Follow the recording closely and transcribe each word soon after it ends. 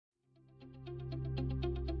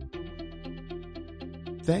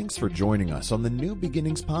Thanks for joining us on the New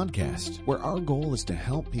Beginnings podcast, where our goal is to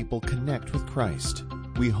help people connect with Christ.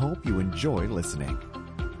 We hope you enjoy listening.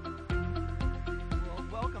 Well,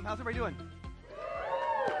 welcome. How's everybody doing?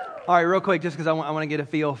 All right, real quick, just because I want to get a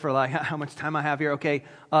feel for like how much time I have here. Okay,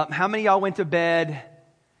 how many of y'all went to bed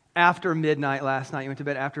after midnight last night? You went to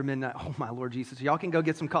bed after midnight. Oh my Lord Jesus! Y'all can go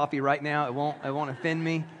get some coffee right now. It won't offend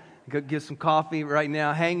me. Go get some coffee right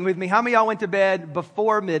now. Hang with me. How many of y'all went to bed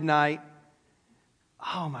before midnight?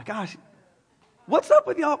 Oh my gosh. What's up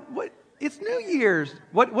with y'all? It's New Year's.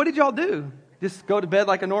 What did y'all do? Just go to bed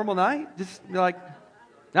like a normal night? Just be like,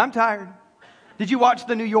 I'm tired. Did you watch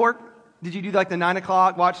the New York? Did you do like the 9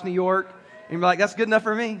 o'clock, watch New York? And you're like, that's good enough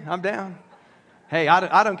for me. I'm down. Hey,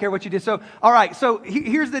 I don't care what you did. So, all right. So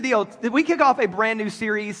here's the deal. We kick off a brand new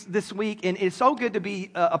series this week, and it's so good to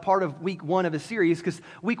be a part of week one of a series because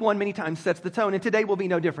week one many times sets the tone, and today will be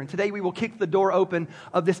no different. Today we will kick the door open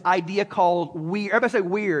of this idea called WEiRD. Everybody say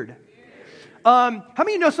WEiRD. How many of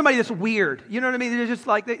you know somebody that's weird? You know what I mean? They're just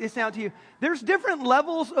like, they sound to you. There's different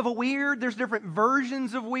levels of a weird. There's different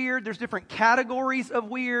versions of weird. There's different categories of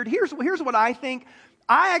weird. Here's what I think.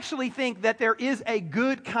 I actually think that there is a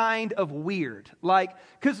good kind of weird. Like,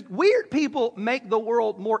 because weird people make the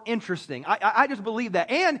world more interesting. I just believe that.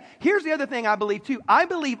 And here's the other thing I believe too. I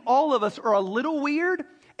believe all of us are a little weird,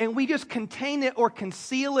 and we just contain it or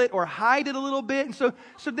conceal it or hide it a little bit. And so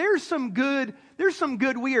there's some good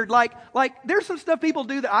weird. Like there's some stuff people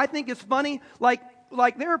do that I think is funny. Like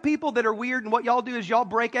there are people that are weird, and what y'all do is y'all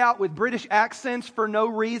break out with British accents for no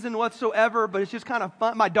reason whatsoever, but it's just kind of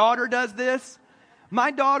fun. My daughter does this. My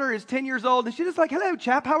daughter is 10 years old, and she's just like, hello,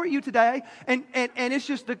 chap, how are you today? And it's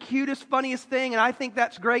just the cutest, funniest thing, and I think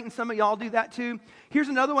that's great, and some of y'all do that too. Here's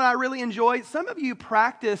another one I really enjoy. Some of you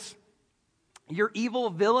practice your evil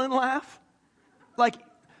villain laugh. Like,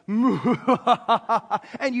 and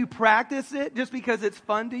you practice it just because it's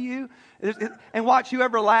fun to you. And watch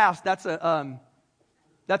whoever laughs, that's a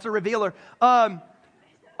revealer.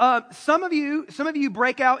 Some of you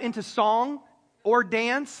break out into song or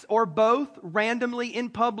dance, or both, randomly in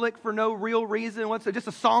public for no real reason. Just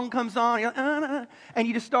a song comes on, you're like, and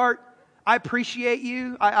you just start, I appreciate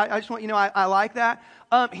you. I just want you to know I like that.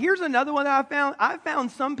 Here's another one that I found. I found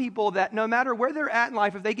some people that no matter where they're at in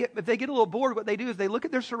life, if they get a little bored, what they do is they look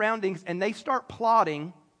at their surroundings and they start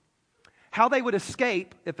plotting how they would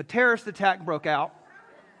escape if a terrorist attack broke out.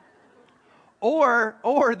 Or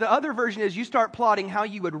the other version is you start plotting how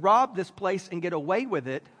you would rob this place and get away with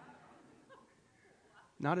it.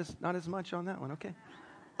 Not as much on that one, okay.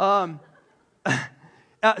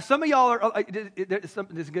 Some of y'all are, this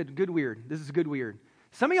is good weird. This is good weird.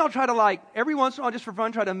 Some of y'all try to like, every once in a while, just for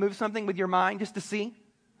fun, try to move something with your mind just to see.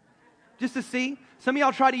 Just to see. Some of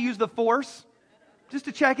y'all try to use the force just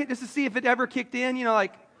to check it, just to see if it ever kicked in,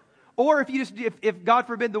 or if God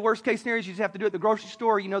forbid the worst case scenario is you just have to do it at the grocery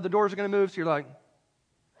store, the doors are going to move, so you're like.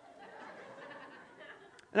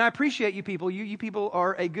 And I appreciate you people. You people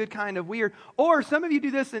are a good kind of weird. Or some of you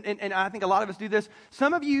do this, and I think a lot of us do this.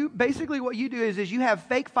 Some of you, basically what you do is you have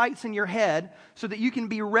fake fights in your head so that you can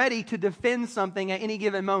be ready to defend something at any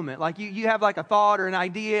given moment. Like you have like a thought or an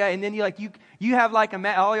idea, and then you have like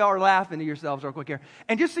all y'all are laughing to yourselves real quick here.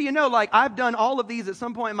 And just so you know, like I've done all of these at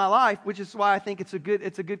some point in my life, which is why I think it's a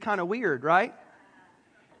good kind of weird, right?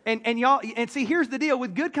 And y'all, and see, here's the deal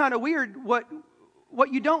with good kind of weird. What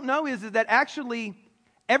you don't know is that actually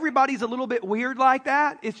everybody's a little bit weird like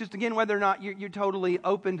that. It's just, again, whether or not you're totally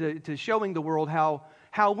open to showing the world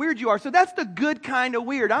how weird you are. So that's the good kind of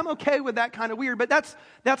weird. I'm okay with that kind of weird, but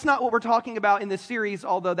that's not what we're talking about in this series,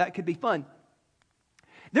 although that could be fun.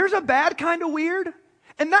 There's a bad kind of weird,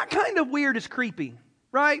 and that kind of weird is creepy,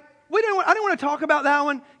 right? I don't want to talk about that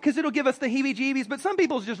one because it'll give us the heebie-jeebies, but some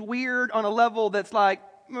people's just weird on a level that's like,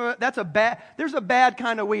 there's a bad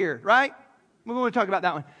kind of weird, right? We want to talk about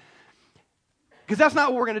that one. Because that's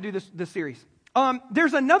not what we're going to do this series.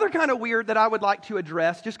 There's another kind of weird that I would like to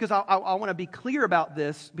address, just because I want to be clear about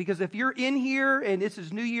this. Because if you're in here and this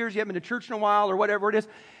is New Year's, you haven't been to church in a while or whatever it is,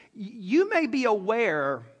 you may be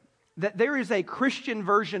aware that there is a Christian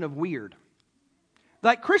version of weird.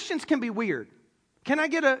 Like Christians can be weird. Can I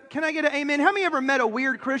get an amen? How many ever met a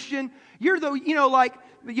weird Christian?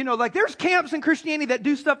 Like there's camps in Christianity that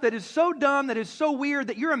do stuff that is so dumb, that is so weird,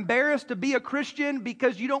 that you're embarrassed to be a Christian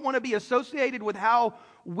because you don't want to be associated with how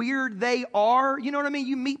weird they are. You know what I mean?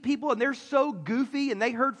 You meet people and they're so goofy and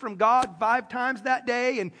they heard from God 5 times that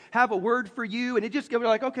day and have a word for you, and it just goes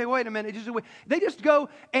like, okay, wait a minute. They just go,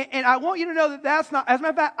 and I want you to know that that's not, as a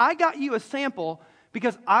matter of fact, I got you a sample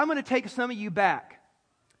because I'm going to take some of you back.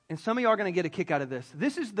 And some of you are going to get a kick out of this.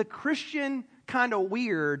 This is the Christian kind of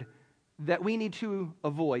weird that we need to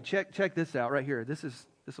avoid. Check this out right here. This is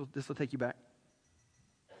This will take you back.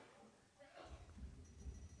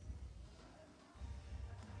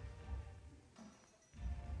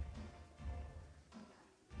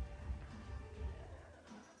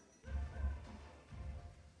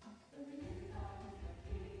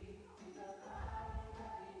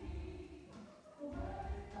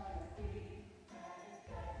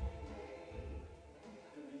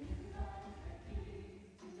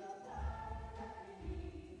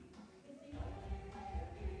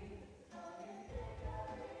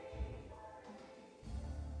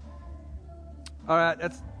 All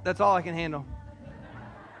right, that's all I can handle.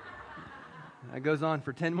 That goes on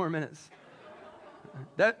for 10 more minutes.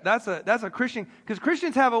 That's a Christian, because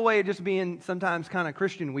Christians have a way of just being sometimes kind of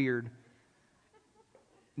Christian weird.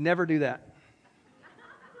 Never do that.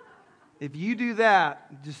 If you do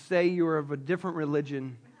that, just say you're of a different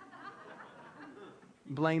religion.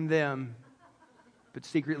 Blame them. But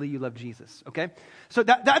secretly you love Jesus, okay? So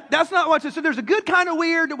that's not what it is. So there's a good kind of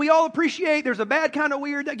weird that we all appreciate. There's a bad kind of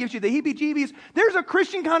weird that gives you the heebie-jeebies. There's a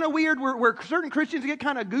Christian kind of weird where certain Christians get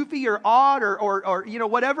kind of goofy or odd or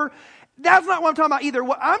whatever. That's not what I'm talking about either.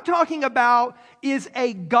 What I'm talking about is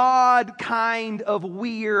a God kind of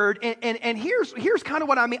weird. And here's kind of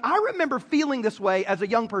what I mean. I remember feeling this way as a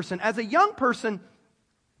young person. As a young person,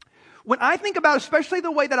 when I think about especially the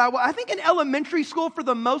way that I think in elementary school for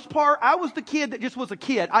the most part, I was the kid that just was a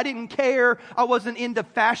kid. I didn't care. I wasn't into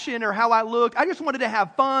fashion or how I looked. I just wanted to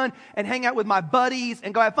have fun and hang out with my buddies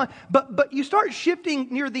and go have fun. But you start shifting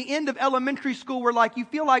near the end of elementary school where like you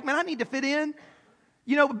feel like, man, I need to fit in.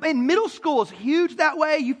 You know, in middle school is huge that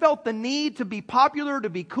way. You felt the need to be popular, to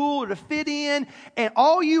be cool, or to fit in, and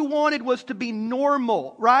all you wanted was to be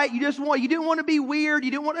normal, right? You didn't want to be weird, you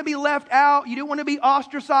didn't want to be left out, you didn't want to be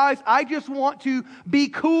ostracized. I just want to be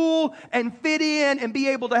cool and fit in and be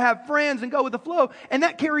able to have friends and go with the flow. And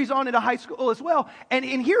that carries on into high school as well. And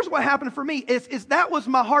here's what happened for me is that was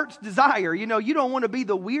my heart's desire. You know, you don't want to be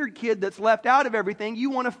the weird kid that's left out of everything. You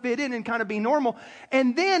want to fit in and kind of be normal.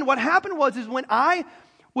 And then what happened was when I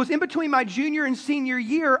was in between my junior and senior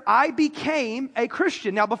year, I became a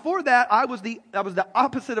Christian. Now, before that, I was the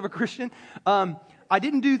opposite of a Christian. I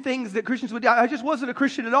didn't do things that Christians would do. I just wasn't a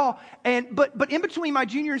Christian at all. But in between my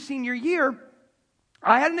junior and senior year,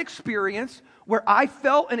 I had an experience where I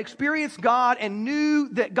felt and experienced God and knew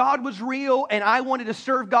that God was real, and I wanted to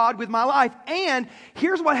serve God with my life. And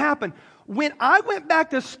here's what happened. When I went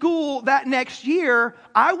back to school that next year,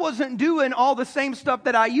 I wasn't doing all the same stuff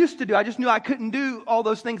that I used to do. I just knew I couldn't do all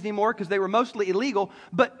those things anymore because they were mostly illegal.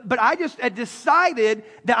 But I just had decided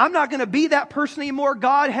that I'm not going to be that person anymore.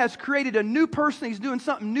 God has created a new person. He's doing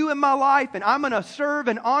something new in my life, and I'm going to serve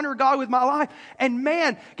and honor God with my life. And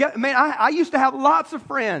man, I used to have lots of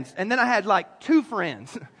friends, and then I had like 2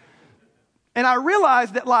 friends. And I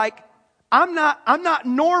realized that I'm not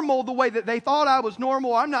normal the way that they thought I was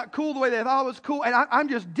normal. I'm not cool the way they thought I was cool. And I'm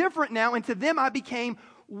just different now. And to them, I became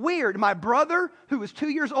weird. My brother, who was 2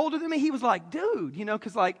 years older than me, he was like, dude, you know,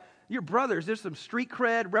 because like your brothers, there's some street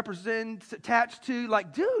cred represents attached to.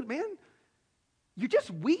 Like, dude, man, you're just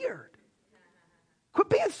weird. Quit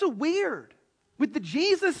being so weird with the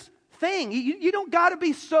Jesus thing. You don't got to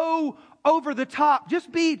be so over the top. Just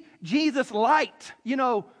be Jesus light. You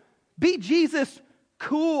know, be Jesus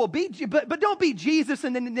cool, but don't be Jesus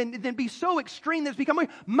and then be so extreme that it's become weird.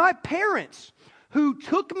 My parents, who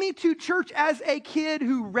took me to church as a kid,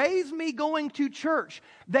 who raised me going to church,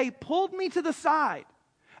 they pulled me to the side.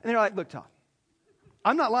 And they're like, look, Todd,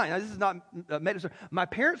 I'm not lying. This is not medicine. My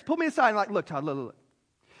parents pulled me aside and like, look, Todd, look.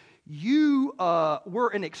 You were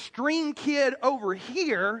an extreme kid over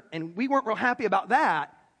here, and we weren't real happy about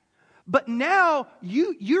that. But now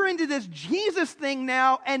you're into this Jesus thing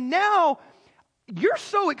now, and now you're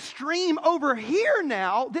so extreme over here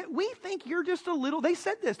now that we think you're just a little, they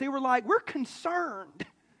said this, they were like, we're concerned.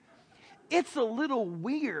 It's a little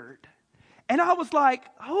weird. And I was like,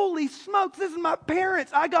 holy smokes, this is my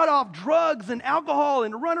parents. I got off drugs and alcohol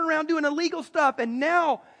and running around doing illegal stuff, and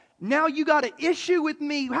now you got an issue with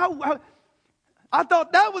me. How I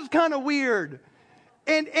thought that was kind of weird.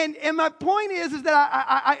 And my point is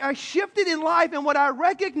that I shifted in life, and what I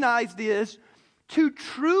recognized is, to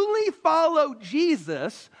truly follow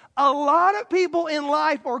Jesus, a lot of people in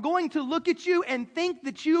life are going to look at you and think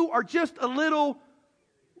that you are just a little,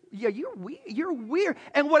 you're weird.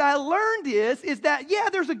 And what I learned is that,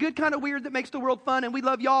 there's a good kind of weird that makes the world fun, and we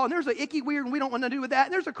love y'all, and there's an icky weird, and we don't want to do with that,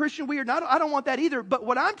 and there's a Christian weird, and I don't want that either. But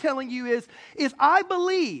what I'm telling you is I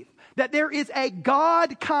believe that there is a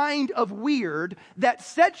God kind of weird that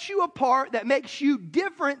sets you apart, that makes you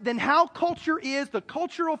different than how culture is, the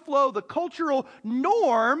cultural flow, the cultural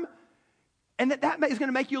norm. And that is going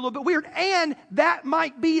to make you a little bit weird. And that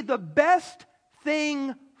might be the best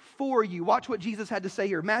thing for you. Watch what Jesus had to say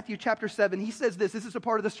here. Matthew chapter 7, he says this. This is a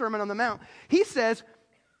part of the Sermon on the Mount. He says,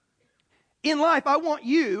 in life, I want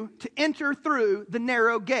you to enter through the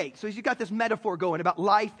narrow gate. So he's got this metaphor going about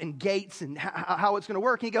life and gates and how it's going to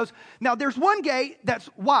work. And he goes, now there's one gate that's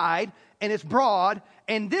wide and it's broad,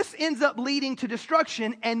 and this ends up leading to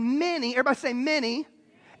destruction, and many, everybody say many,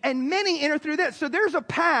 and many enter through this. So there's a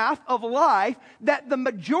path of life that the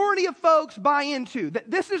majority of folks buy into. That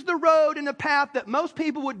this is the road and the path that most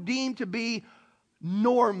people would deem to be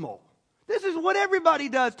normal. This is what everybody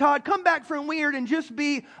does, Todd. Come back from WEiRD and just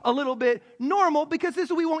be a little bit normal, because this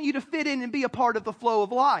is we want you to fit in and be a part of the flow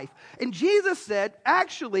of life. And Jesus said,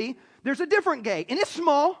 actually, there's a different gate. And it's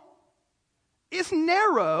small. It's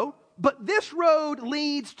narrow. But this road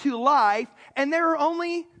leads to life. And there are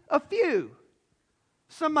only a few.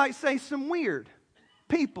 Some might say some weird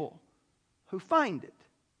people who find it.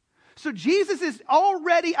 So Jesus is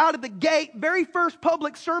already out of the gate, very first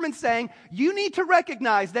public sermon, saying, you need to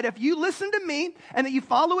recognize that if you listen to me and that you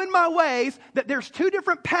follow in my ways, that there's two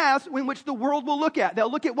different paths in which the world will look at.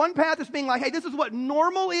 They'll look at one path as being like, hey, this is what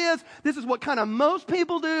normal is. This is what kind of most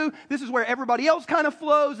people do. This is where everybody else kind of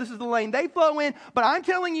flows. This is the lane they flow in. But I'm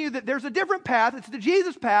telling you that there's a different path. It's the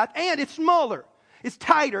Jesus path, and it's smaller. It's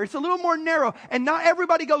tighter. It's a little more narrow. And not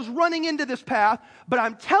everybody goes running into this path. But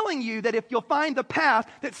I'm telling you that if you'll find the path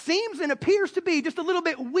that seems and appears to be just a little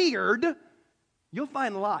bit weird, you'll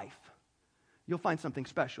find life. You'll find something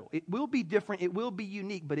special. It will be different. It will be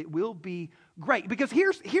unique, but it will be great. Because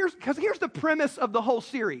here's the premise of the whole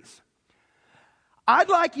series. I'd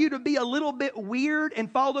like you to be a little bit weird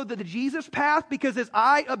and follow the Jesus path, because as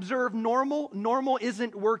I observe normal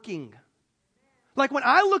isn't working. Like when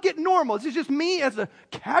I look at normal, this is just me as a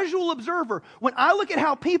casual observer. When I look at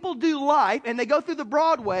how people do life and they go through the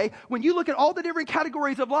broad way, when you look at all the different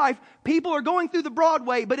categories of life, people are going through the broad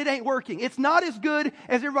way, but it ain't working. It's not as good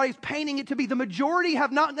as everybody's painting it to be. The majority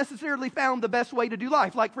have not necessarily found the best way to do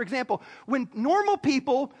life. Like, for example, when normal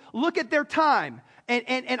people look at their time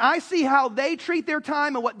and I see how they treat their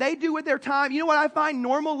time and what they do with their time, you know what I find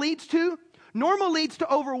normal leads to? Normal leads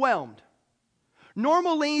to overwhelmed.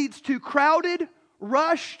 Normal leads to crowded,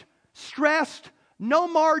 rushed, stressed, no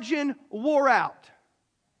margin, wore out.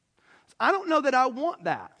 I don't know that I want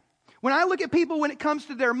that. When I look at people when it comes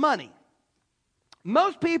to their money,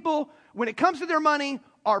 most people, when it comes to their money,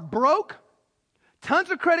 are broke,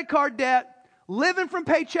 tons of credit card debt, living from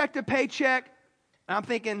paycheck to paycheck. And I'm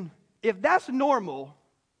thinking, if that's normal,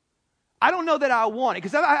 I don't know that I want it,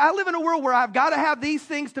 because I live in a world where I've got to have these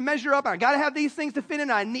things to measure up. I've got to have these things to fit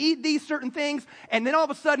in. I need these certain things. And then all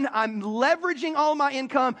of a sudden, I'm leveraging all my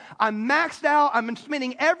income. I'm maxed out. I'm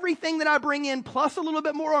spending everything that I bring in, plus a little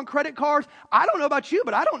bit more on credit cards. I don't know about you,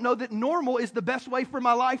 but I don't know that normal is the best way for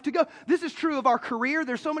my life to go. This is true of our career.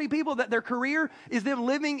 There's so many people that their career is them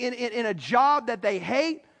living in a job that they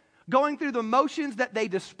hate, going through the motions that they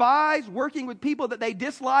despise, working with people that they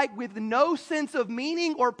dislike with no sense of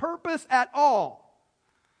meaning or purpose at all.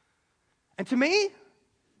 And to me,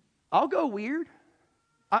 I'll go weird.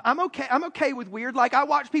 I'm okay with weird. Like, I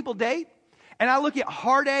watch people date, and I look at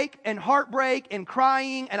heartache and heartbreak and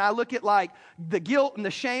crying, and I look at like the guilt and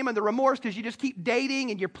the shame and the remorse, because you just keep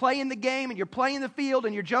dating and you're playing the game and you're playing the field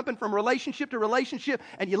and you're jumping from relationship to relationship,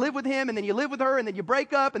 and you live with him and then you live with her and then you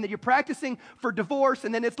break up and then you're practicing for divorce,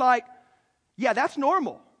 and then it's like, yeah, that's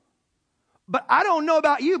normal. But I don't know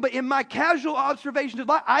about you, but in my casual observations of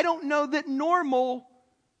life, I don't know that normal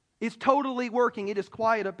is totally working. It is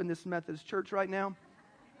quiet up in this Methodist church right now.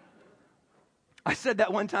 I said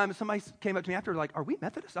that one time, and somebody came up to me after, like, are we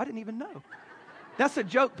Methodists? I didn't even know. That's a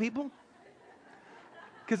joke, people.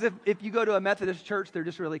 Because if you go to a Methodist church, they're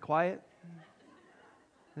just really quiet.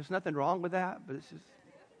 There's nothing wrong with that, but it's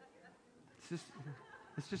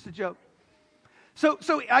just a joke. So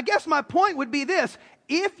I guess my point would be this.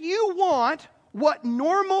 If you want what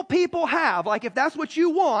normal people have, like if that's what you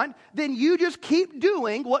want, then you just keep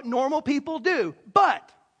doing what normal people do.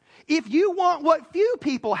 But if you want what few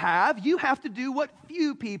people have, you have to do what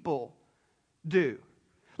few people do.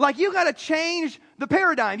 Like, you got to change the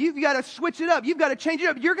paradigm. You've got to switch it up. You've got to change it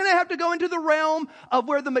up. You're going to have to go into the realm of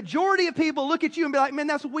where the majority of people look at you and be like, man,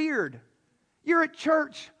 that's weird. You're at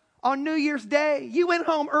church on New Year's Day. You went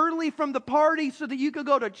home early from the party so that you could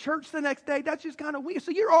go to church the next day. That's just kind of weird.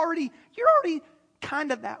 So you're already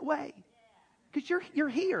kind of that way, because you're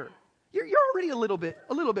here. You're already a little bit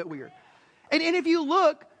weird. And if you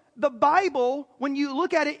look, the Bible, when you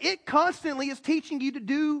look at it, it constantly is teaching you to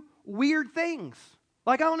do weird things.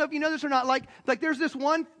 Like, I don't know if you know this or not. Like there's this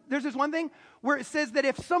one thing where it says that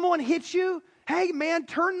if someone hits you, hey man,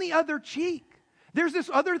 turn the other cheek. There's this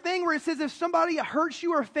other thing where it says if somebody hurts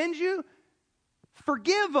you or offends you,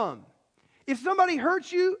 forgive them. If somebody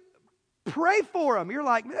hurts you, pray for them. You're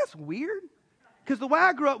like, man, that's weird. Because the way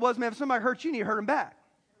I grew up was, man, if somebody hurts you, you need to hurt them back.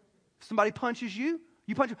 If somebody punches you,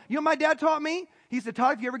 you punch them. You know what my dad taught me? He said,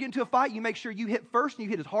 Todd, if you ever get into a fight, you make sure you hit first and you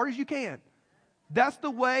hit as hard as you can. That's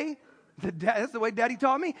the way Daddy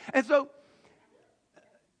taught me. And so,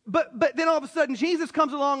 but then all of a sudden, Jesus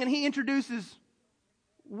comes along and he introduces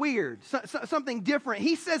WEiRD, something different.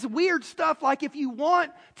 He says weird stuff like if you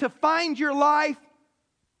want to find your life,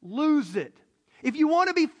 lose it. If you want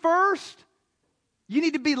to be first, you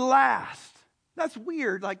need to be last. That's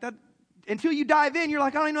weird. Like that, until you dive in, you're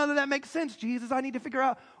like, I don't even know that makes sense, Jesus. I need to figure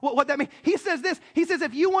out what that means. He says this. He says,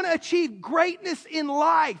 if you want to achieve greatness in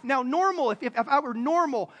life. Now, normal, if I were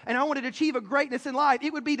normal and I wanted to achieve a greatness in life,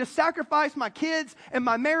 it would be to sacrifice my kids and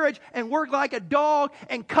my marriage and work like a dog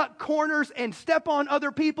and cut corners and step on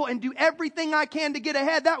other people and do everything I can to get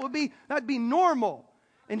ahead. That'd be normal.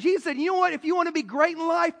 And Jesus said, you know what? If you want to be great in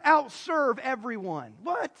life, outserve everyone.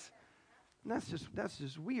 What? That's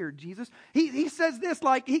just weird, Jesus. He says this,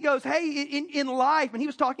 like, he goes, hey, in life, and he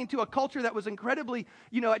was talking to a culture that was incredibly,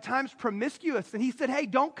 at times promiscuous. And he said, hey,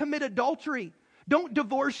 don't commit adultery. Don't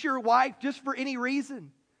divorce your wife just for any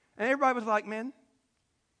reason. And everybody was like, man,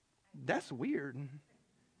 that's weird.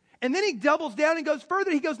 And then he doubles down and goes further.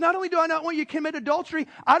 He goes, not only do I not want you to commit adultery,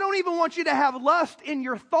 I don't even want you to have lust in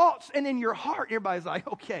your thoughts and in your heart. Everybody's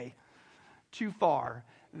like, okay, too far.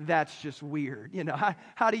 That's just weird.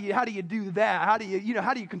 How do you do that? How do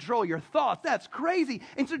you control your thoughts? That's crazy.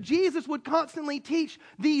 And so Jesus would constantly teach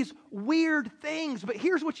these weird things. But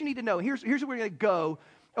here's what you need to know. Here's where we're going to go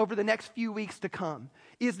over the next few weeks to come,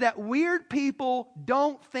 is that weird people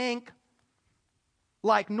don't think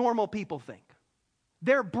like normal people think.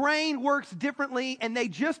 Their brain works differently, and they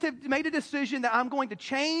just have made a decision that I'm going to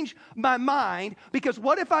change my mind, because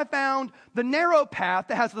what if I found the narrow path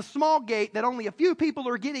that has the small gate that only a few people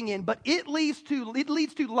are getting in, but it leads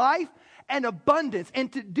to life and abundance.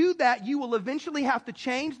 And to do that, you will eventually have to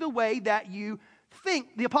change the way that you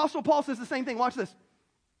think. The Apostle Paul says the same thing. Watch this.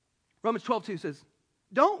 Romans 12:2 says,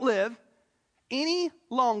 don't live any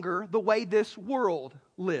longer the way this world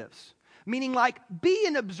lives. Meaning, like, be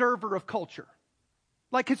an observer of culture.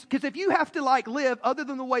 Like, because if you have to live other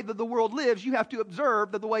than the way that the world lives, you have to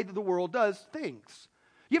observe the way that the world does things.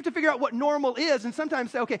 You have to figure out what normal is, and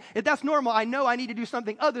sometimes say, okay, if that's normal, I know I need to do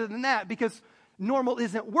something other than that because normal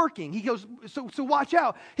isn't working. He goes, so watch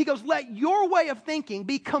out. He goes, let your way of thinking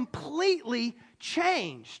be completely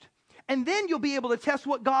changed, and then you'll be able to test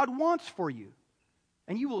what God wants for you,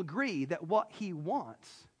 and you will agree that what He wants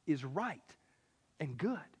is right and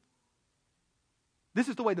good. This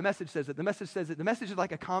is the way the Message says it. The Message is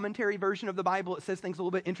like a commentary version of the Bible. It says things a little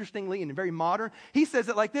bit interestingly and very modern. He says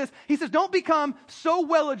it like this. He says, don't become so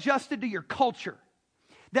well adjusted to your culture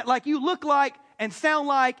that you look like and sound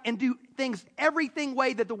like and do things everything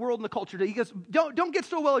way that the world and the culture do. He goes, don't get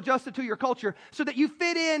so well adjusted to your culture so that you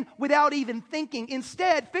fit in without even thinking.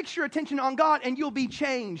 Instead, fix your attention on God and you'll be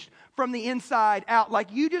changed from the inside out.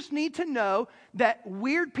 You just need to know that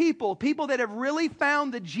weird people that have really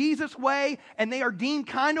found the Jesus way and they are deemed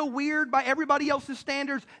kind of weird by everybody else's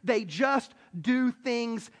standards, they just do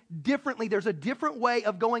things differently. There's a different way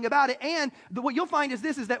of going about it. And what you'll find is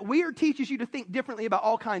that WEiRD teaches you to think differently about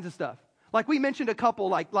all kinds of stuff. Like we mentioned a couple,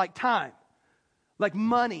 like time, like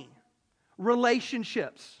money,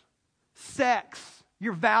 relationships, sex,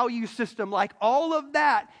 your value system, all of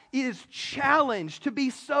that is challenged to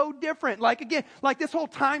be so different. Again, this whole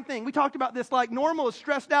time thing, we talked about this, normal is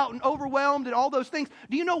stressed out and overwhelmed and all those things.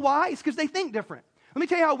 Do you know why? It's because they think different. Let me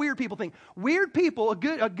tell you how weird people think. Weird people, a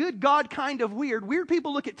good God kind of weird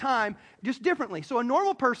people look at time just differently. So a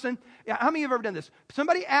normal person, how many of you have ever done this?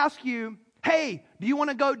 Somebody asks you, hey, do you want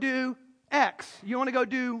to go do X? You want to go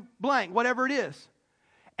do blank, whatever it is.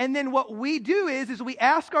 And then what we do is we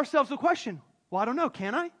ask ourselves the question, well, I don't know,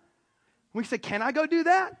 can I? We say, can I go do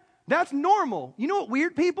that? That's normal. You know what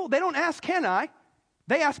weird people, they don't ask, can I?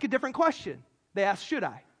 They ask a different question. They ask, should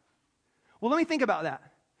I? Well, let me think about that.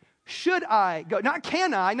 Should I go? Not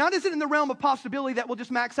can I? Not is it in the realm of possibility that will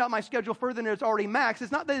just max out my schedule further than it's already maxed.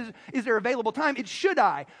 It's not that is there available time. It's should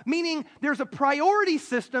I? Meaning there's a priority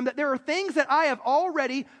system that there are things that I have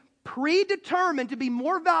already predetermined to be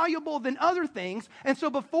more valuable than other things. And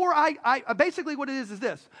so before I basically what it is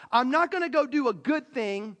this. I'm not going to go do a good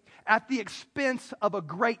thing at the expense of a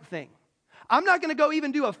great thing. I'm not going to go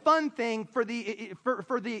even do a fun thing for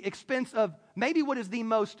the expense of maybe what is the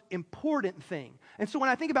most important thing. And so when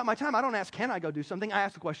I think about my time, I don't ask, can I go do something? I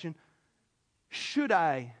ask the question, should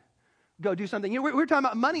I go do something. We were talking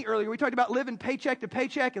about money earlier. We talked about living paycheck to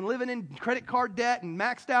paycheck and living in credit card debt and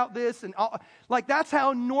maxed out this and all. Like, that's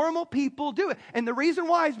how normal people do it. And the reason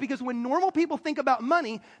why is because when normal people think about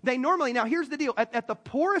money, they normally, now here's the deal, at the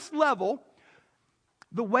poorest level,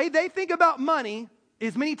 the way they think about money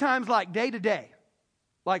is many times like day to day.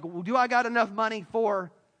 Like, do I got enough money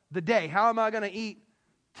for the day? How am I going to eat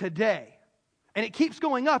today? And it keeps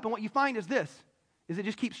going up. And what you find is this, is it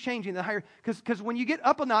just keeps changing the higher. Because when you get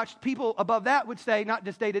up a notch, people above that would say, not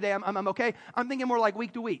just day to day, I'm okay. I'm thinking more like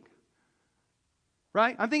week to week.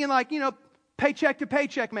 Right? I'm thinking like, paycheck to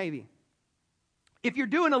paycheck maybe. If you're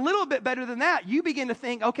doing a little bit better than that, you begin to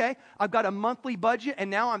think, okay, I've got a monthly budget, and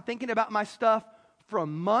now I'm thinking about my stuff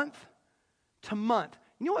from month to month.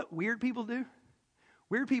 You know what weird people do?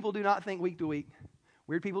 Weird people do not think week to week.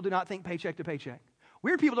 Weird people do not think paycheck to paycheck.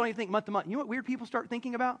 Weird people don't even think month to month. You know what weird people start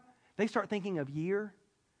thinking about? They start thinking of year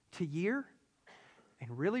to year.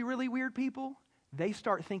 And really, really weird people, they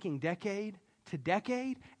start thinking decade to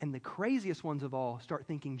decade. And the craziest ones of all start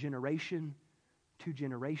thinking generation to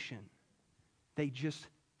generation. They just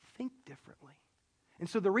think differently. And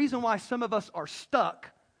so the reason why some of us are stuck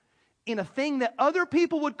in a thing that other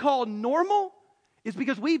people would call normal is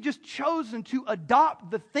because we've just chosen to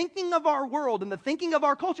adopt the thinking of our world and the thinking of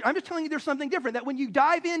our culture. I'm just telling you there's something different, that when you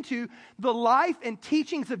dive into the life and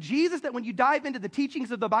teachings of Jesus, that when you dive into the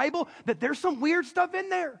teachings of the Bible, that there's some weird stuff in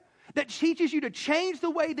there that teaches you to change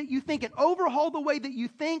the way that you think and overhaul the way that you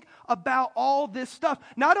think about all this stuff.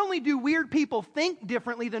 Not only do weird people think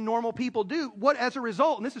differently than normal people do, what as a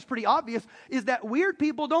result, and this is pretty obvious, is that weird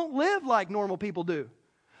people don't live like normal people do.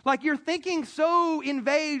 Like, your thinking so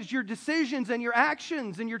invades your decisions and your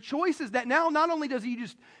actions and your choices that now not only does he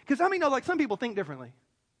just, because how many know, like, some people think differently?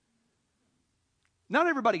 Not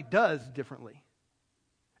everybody does differently.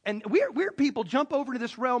 And weird people jump over to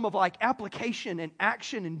this realm of like application and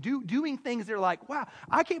action and doing things. They're like, wow,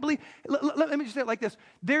 I can't believe. Let me just say it like this.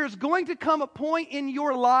 There's going to come a point in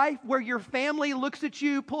your life where your family looks at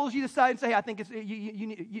you, pulls you aside and say, hey, I think it's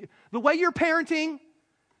the way you're parenting.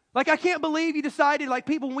 Like, I can't believe you decided, like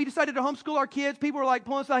people, when we decided to homeschool our kids, people were like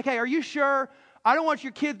pulling us like, hey, are you sure? I don't want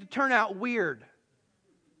your kids to turn out weird.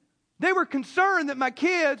 They were concerned that my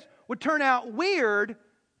kids would turn out weird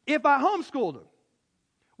if I homeschooled them,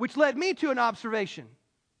 which led me to an observation.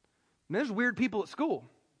 And there's weird people at school.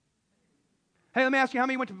 Hey, let me ask you, how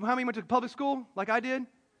many went to public school like I did?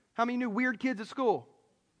 How many knew weird kids at school?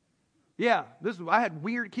 Yeah, I had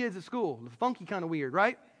weird kids at school, funky kind of weird,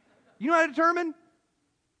 right? You know what I determined?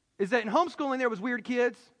 Is that in homeschooling there was weird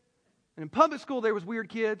kids, and in public school there was weird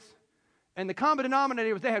kids, and the common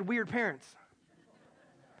denominator was they had weird parents.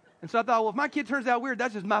 And so I thought, well, if my kid turns out weird,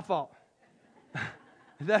 that's just my fault.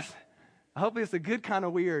 Hopefully it's a good kind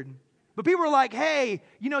of weird. But people were like, hey,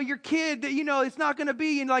 your kid, it's not going to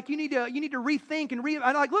be, and like you need to rethink and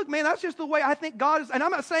I'm like, look, man, that's just the way I think God is. And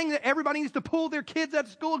I'm not saying that everybody needs to pull their kids out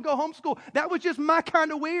of school and go homeschool. That was just my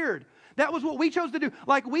kind of weird. That was what we chose to do.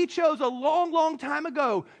 Like, we chose a long, long time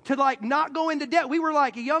ago to like not go into debt. We were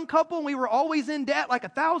like a young couple and we were always in debt, like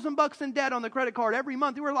 $1,000 in debt on the credit card every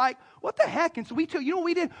month. We were like, what the heck? And so we took, what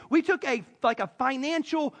we did? We took a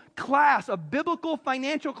financial class, a biblical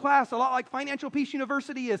financial class, a lot like Financial Peace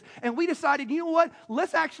University is. And we decided, you know what?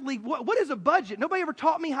 Let's actually, what is a budget? Nobody ever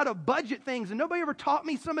taught me how to budget things, and nobody ever taught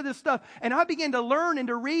me some of this stuff. And I began to learn and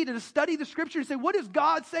to read and to study the scripture and say, what does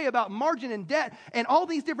God say about margin and debt and all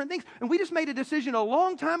these different things? And we just made a decision a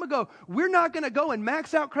long time ago. We're not going to go and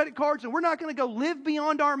max out credit cards, and we're not going to go live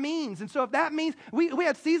beyond our means. And so if that means we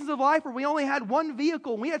had seasons of life where we only had one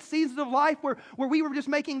vehicle, and we had seasons of life where we were just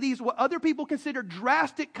making these what other people consider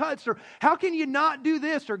drastic cuts, or how can you not do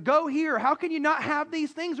this or go here? How can you not have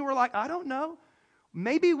these things? And we're like, I don't know.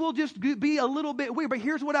 Maybe we'll just be a little bit weird. But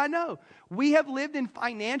here's what I know. We have lived in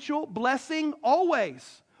financial blessing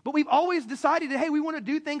always. But we've always decided that, hey, we want to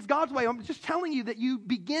do things God's way. I'm just telling you that you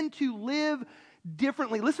begin to live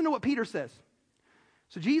differently. Listen to what Peter says.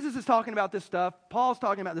 So Jesus is talking about this stuff. Paul's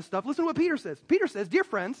talking about this stuff. Listen to what Peter says. Peter says, dear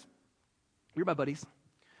friends, you're my buddies,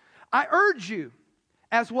 I urge you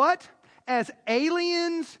as what? As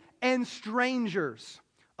aliens and strangers.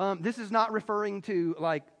 This is not referring to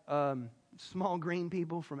like small green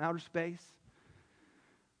people from outer space.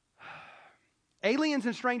 Aliens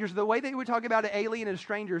and strangers, the way they would talk about an alien and a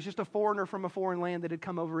stranger is just a foreigner from a foreign land that had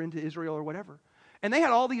come over into Israel or whatever. And they had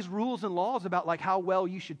all these rules and laws about like how well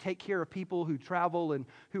you should take care of people who travel and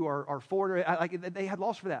who are foreigners. Like they had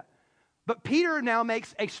laws for that. But Peter now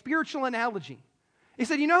makes a spiritual analogy. He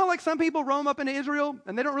said, you know how like some people roam up into Israel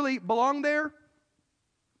and they don't really belong there?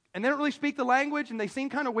 And they don't really speak the language and they seem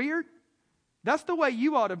kind of weird? That's the way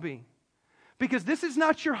you ought to be. Because this is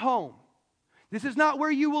not your home. This is not where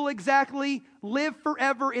you will exactly live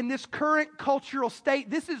forever in this current cultural state.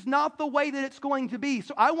 This is not the way that it's going to be.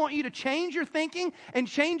 So I want you to change your thinking and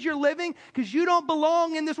change your living because you don't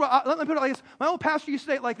belong in this world. Let me put it like this. My old pastor used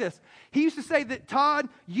to say it like this. He used to say that, Todd,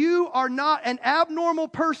 you are not an abnormal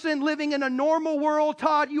person living in a normal world.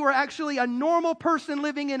 Todd, you are actually a normal person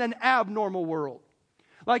living in an abnormal world.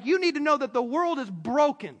 Like, you need to know that the world is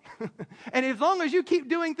broken. And as long as you keep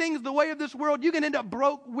doing things the way of this world, you can end up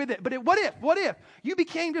broke with it. But what if you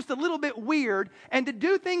became just a little bit weird and to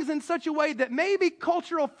do things in such a way that maybe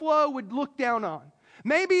cultural flow would look down on?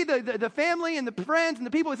 Maybe the family and the friends and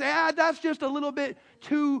the people would say, that's just a little bit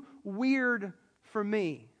too weird for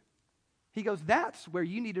me. He goes, that's where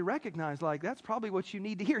you need to recognize, like, that's probably what you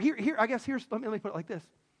need to hear. Here, I guess let me put it like this.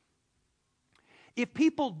 If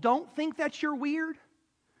people don't think that you're weird,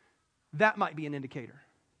 that might be an indicator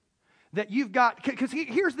that you've got, because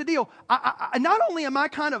here's the deal. I not only am I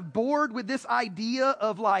kind of bored with this idea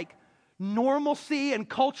of like normalcy and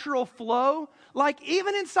cultural flow, like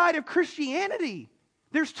even inside of Christianity,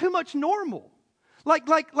 there's too much normal. Like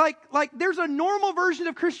there's a normal version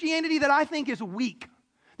of Christianity that I think is weak.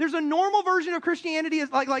 There's a normal version of Christianity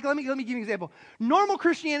is like let me give you an example. Normal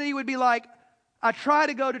Christianity would be like, I try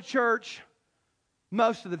to go to church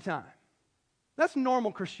most of the time. That's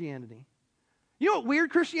normal Christianity. You know what weird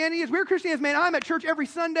Christianity is? Weird Christianity is, man, I'm at church every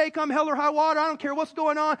Sunday, come hell or high water. I don't care what's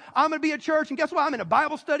going on. I'm going to be at church. And guess what? I'm in a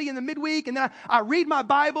Bible study in the midweek. And then I read my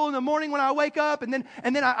Bible in the morning when I wake up. And then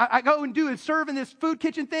I go and do and serve in this food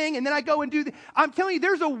kitchen thing. And then I go and do I'm telling you,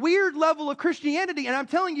 there's a weird level of Christianity. And I'm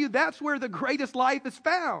telling you, that's where the greatest life is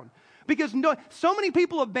found. Because so many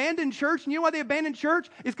people abandon church. And you know why they abandon church?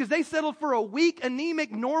 Is because they settled for a weak,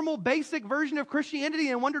 anemic, normal, basic version of Christianity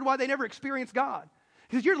and wondered why they never experienced God.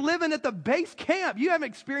 Because you're living at the base camp. You haven't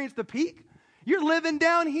experienced the peak. You're living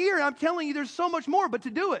down here. And I'm telling you, there's so much more. But to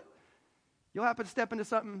do it, you'll have to step into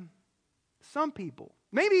something some people,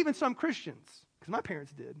 maybe even some Christians, because my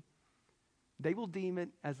parents did, they will deem it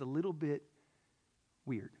as a little bit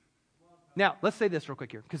weird. Now, let's say this real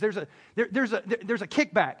quick here, because there's a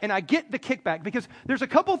kickback, and I get the kickback because there's a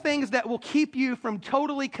couple things that will keep you from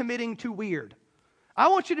totally committing to weird. I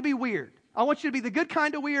want you to be weird. I want you to be the good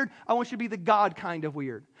kind of weird. I want you to be the God kind of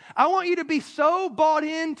weird. I want you to be so bought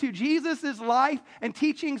into Jesus' life and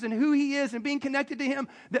teachings and who He is and being connected to Him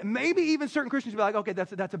that maybe even certain Christians will be like, okay,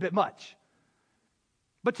 that's a bit much.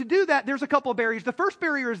 But to do that, there's a couple of barriers. The first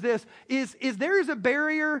barrier is this, is there is a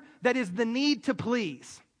barrier that is the need to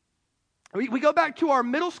please. We go back to our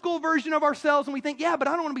middle school version of ourselves and we think, yeah, but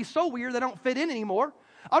I don't want to be so weird that I don't fit in anymore.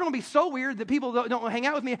 I don't want to be so weird that people don't hang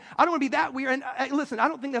out with me. I don't want to be that weird. And listen, I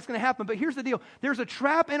don't think that's going to happen. But here's the deal. There's a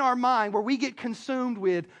trap in our mind where we get consumed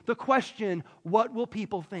with the question, what will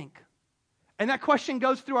people think? And that question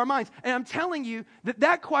goes through our minds. And I'm telling you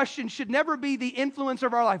that question should never be the influence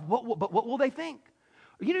of our life. But what will they think?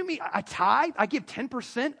 You know me, I tithe. I give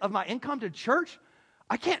 10% of my income to church.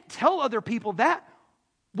 I can't tell other people that.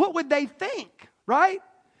 What would they think, right?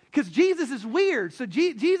 Because Jesus is weird. So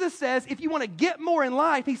Jesus says, if you want to get more in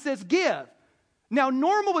life, He says, give. Now,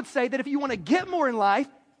 normal would say that if you want to get more in life,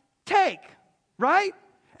 take, right?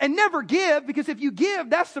 And never give, because if you give,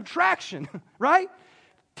 that's subtraction, right?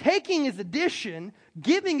 Taking is addition,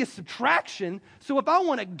 giving is subtraction. So if I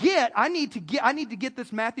want to get, I need to get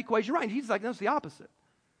this math equation right. And Jesus is like, no, it's the opposite.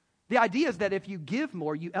 The idea is that if you give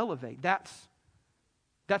more, you elevate. That's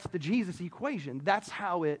the Jesus equation. That's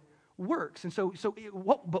how it works. And so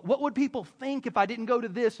what would people think if I didn't go to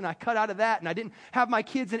this and I cut out of that and I didn't have my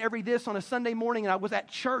kids in every this on a Sunday morning and I was at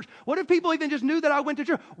church? What if people even just knew that I went to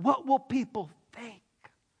church? What will people think?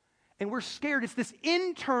 And we're scared. It's this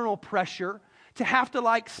internal pressure to have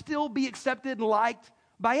to still be accepted and liked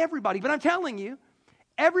by everybody. But I'm telling you,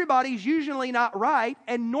 everybody's usually not right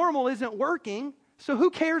and normal isn't working. So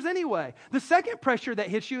who cares anyway? The second pressure that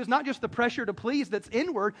hits you is not just the pressure to please that's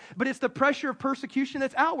inward, but it's the pressure of persecution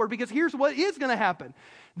that's outward. Because here's what is going to happen.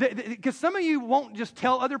 Because some of you won't just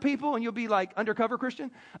tell other people and you'll be like undercover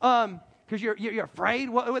Christian because you're afraid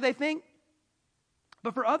what would they think.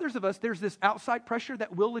 But for others of us, there's this outside pressure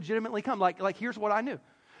that will legitimately come. Like here's what I knew.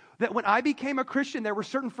 That when I became a Christian, there were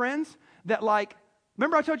certain friends that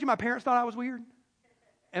remember I told you my parents thought I was weird?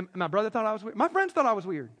 And my brother thought I was weird? My friends thought I was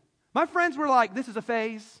weird. My friends were like, this is a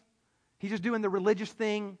phase. He's just doing the religious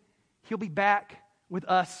thing. He'll be back with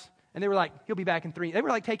us. And they were like, he'll be back in 3. They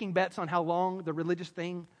were taking bets on how long the religious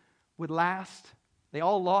thing would last. They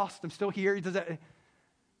all lost. I'm still here.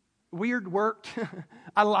 Weird worked.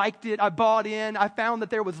 I liked it. I bought in. I found that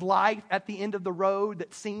there was life at the end of the road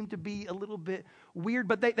that seemed to be a little bit weird,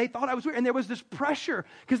 but they thought I was weird. And there was this pressure.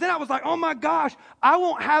 Because then I was like, oh my gosh, I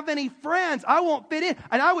won't have any friends. I won't fit in.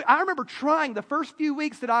 And I remember trying the first few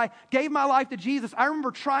weeks that I gave my life to Jesus, I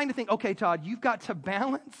remember trying to think, okay, Todd, you've got to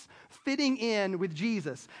balance fitting in with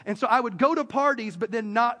Jesus. And so I would go to parties, but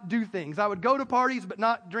then not do things. I would go to parties, but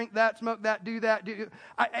not drink that, smoke that, do that.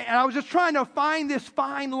 And I was just trying to find this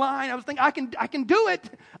fine line. I was thinking, I can do it.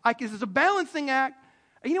 This is a balancing act.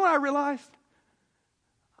 And you know what I realized?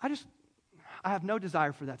 I have no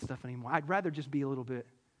desire for that stuff anymore. I'd rather just be a little bit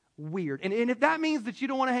weird. And if that means that you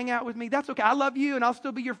don't want to hang out with me, that's okay. I love you and I'll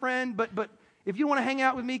still be your friend. But if you want to hang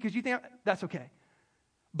out with me because you think, that's okay.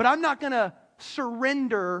 But I'm not going to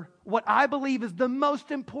surrender what I believe is the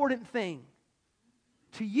most important thing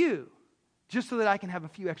to you just so that I can have a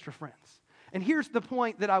few extra friends. And here's the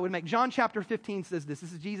point that I would make. John chapter 15 says this.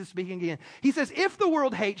 This is Jesus speaking again. He says, if the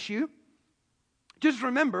world hates you, just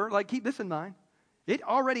remember, keep this in mind. It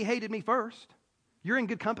already hated me first. You're in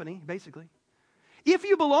good company, basically. If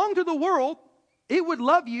you belong to the world, it would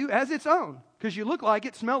love you as its own. Because you look like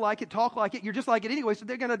it, smell like it, talk like it. You're just like it anyway, so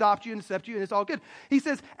they're going to adopt you and accept you, and it's all good. He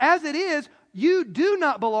says, as it is, you do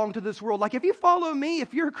not belong to this world. Like if you follow me,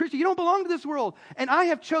 if you're a Christian, you don't belong to this world. And I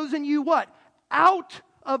have chosen you what? Out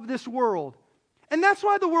of this world. And that's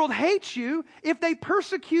why the world hates you. If they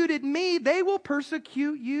persecuted me, they will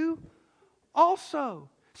persecute you also.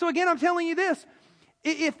 So again, I'm telling you this.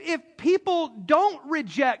 If people don't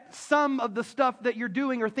reject some of the stuff that you're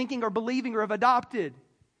doing or thinking or believing or have adopted,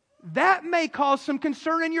 that may cause some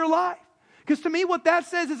concern in your life. Because to me, what that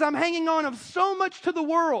says is I'm hanging on of so much to the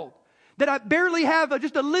world that I barely have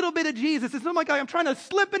just a little bit of Jesus. It's like I'm trying to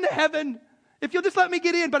slip into heaven. If you'll just let me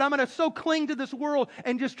get in, but I'm going to so cling to this world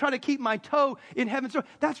and just try to keep my toe in heaven. So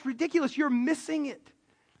that's ridiculous. You're missing it.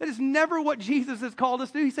 That is never what Jesus has called us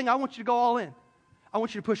to do. He's saying, I want you to go all in. I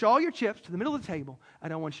want you to push all your chips to the middle of the table,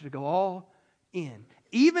 and I want you to go all in.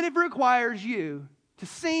 Even if it requires you to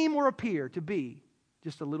seem or appear to be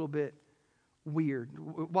just a little bit weird.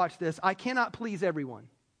 Watch this. I cannot please everyone,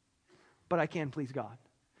 but I can please God.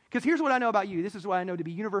 Because here's what I know about you. This is what I know to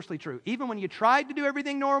be universally true. Even when you tried to do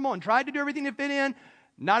everything normal and tried to do everything to fit in,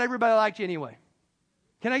 not everybody liked you anyway.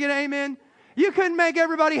 Can I get an amen? You couldn't make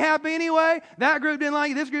everybody happy anyway. That group didn't like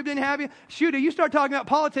you. This group didn't have you. Shoot, you start talking about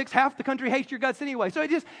politics, half the country hates your guts anyway. So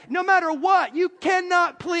no matter what, you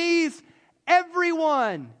cannot please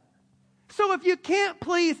everyone. So if you can't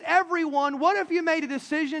please everyone, what if you made a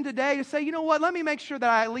decision today to say, you know what, let me make sure that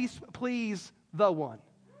I at least please the one.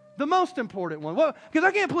 The most important one. Well, because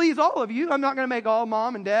I can't please all of you. I'm not going to make all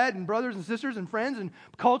mom and dad and brothers and sisters and friends and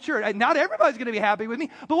culture. And not everybody's going to be happy with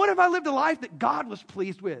me. But what if I lived a life that God was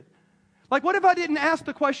pleased with? What if I didn't ask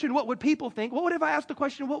the question, what would people think? What if I asked the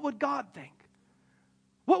question, what would God think?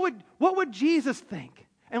 What would Jesus think?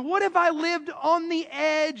 And what if I lived on the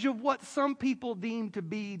edge of what some people deem to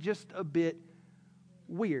be just a bit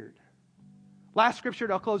weird? Last scripture,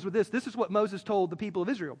 and I'll close with this. This is what Moses told the people of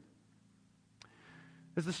Israel.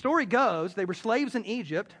 As the story goes, they were slaves in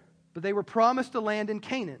Egypt, but they were promised a land in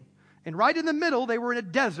Canaan. And right in the middle, they were in a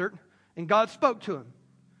desert, and God spoke to them.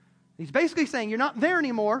 He's basically saying, you're not there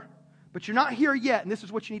anymore, but you're not here yet, and this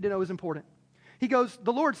is what you need to know is important. He goes,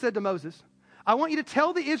 the Lord said to Moses, I want you to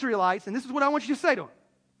tell the Israelites, and this is what I want you to say to them.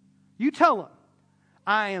 You tell them,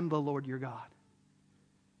 I am the Lord your God.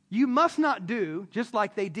 You must not do just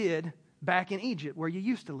like they did back in Egypt where you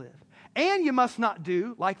used to live. And you must not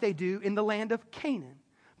do like they do in the land of Canaan,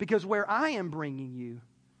 because where I am bringing you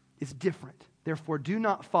is different. Therefore, do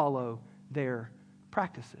not follow their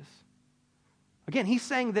practices. Again, he's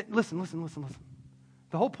saying that, listen.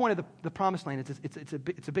 The whole point of the promised land is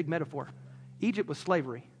it's a big metaphor. Egypt was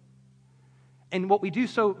slavery. And what we do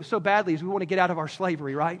so badly is we want to get out of our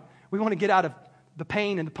slavery, right? We want to get out of the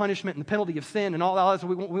pain and the punishment and the penalty of sin and all that. So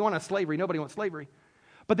we want a slavery. Nobody wants slavery.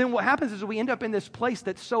 But then what happens is we end up in this place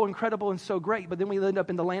that's so incredible and so great, but then we end up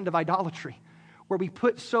in the land of idolatry, where we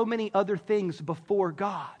put so many other things before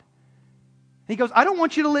God. He goes, I don't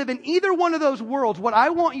want you to live in either one of those worlds. What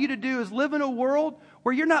I want you to do is live in a world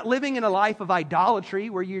where you're not living in a life of idolatry,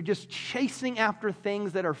 where you're just chasing after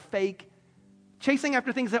things that are fake, chasing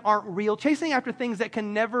after things that aren't real, chasing after things that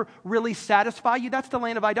can never really satisfy you. That's the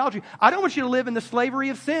land of idolatry. I don't want you to live in the slavery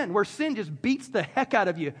of sin, where sin just beats the heck out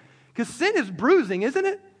of you. Because sin is bruising, isn't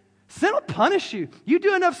it? Sin will punish you. You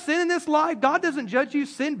do enough sin in this life, God doesn't judge you.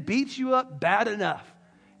 Sin beats you up bad enough.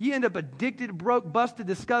 You end up addicted, broke, busted,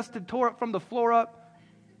 disgusted, tore up from the floor up.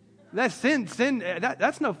 That's sin.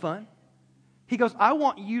 That's no fun. He goes, I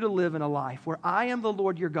want you to live in a life where I am the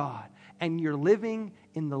Lord your God, and you're living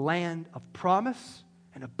in the land of promise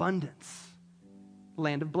and abundance,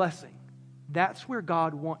 land of blessing. That's where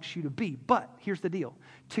God wants you to be. But here's the deal.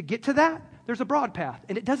 To get to that, there's a broad path,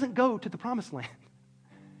 and it doesn't go to the promised land.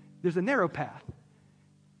 There's a narrow path.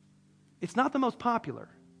 It's not the most popular.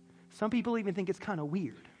 Some people even think it's kind of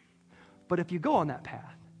weird. But if you go on that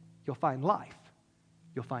path, you'll find life.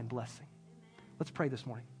 You'll find blessing. Let's pray this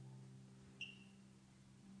morning.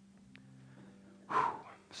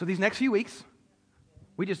 So these next few weeks,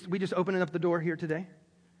 we just opened up the door here today.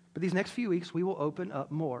 But these next few weeks, we will open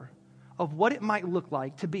up more of what it might look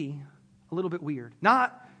like to be a little bit weird.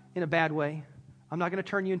 Not in a bad way. I'm not going to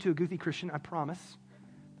turn you into a goofy Christian, I promise.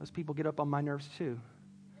 Those people get up on my nerves too.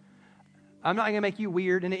 I'm not going to make you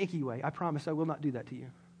weird in an icky way. I promise I will not do that to you.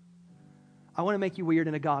 I want to make you weird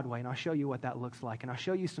in a God way, and I'll show you what that looks like. And I'll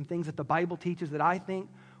show you some things that the Bible teaches that I think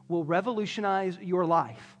will revolutionize your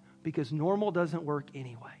life, because normal doesn't work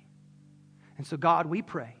anyway. And so, God, we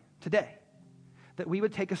pray today that we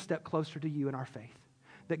would take a step closer to you in our faith.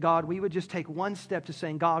 That, God, we would just take one step to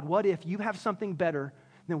saying, God, what if you have something better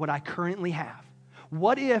than what I currently have?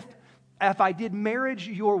 What if I did marriage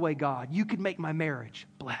your way, God, you could make my marriage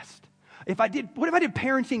blessed? What if I did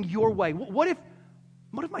parenting your way? What if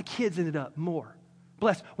my kids ended up more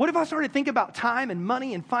blessed? What if I started to think about time and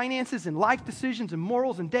money and finances and life decisions and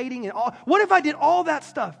morals and dating and all? What if I did all that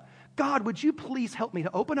stuff? God, would you please help me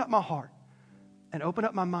to open up my heart and open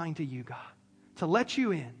up my mind to you, God, to let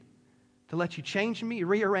you in, to let you change me,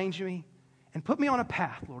 rearrange me, and put me on a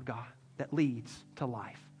path, Lord God, that leads to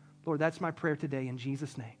life. Lord, that's my prayer today in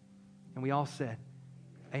Jesus' name. And we all said,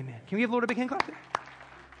 amen. Can we give the Lord a big hand clap today?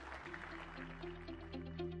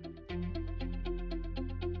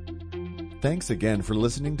 Thanks again for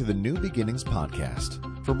listening to the New Beginnings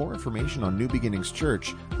podcast. For more information on New Beginnings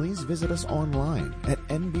Church, please visit us online at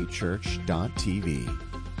nbchurch.tv.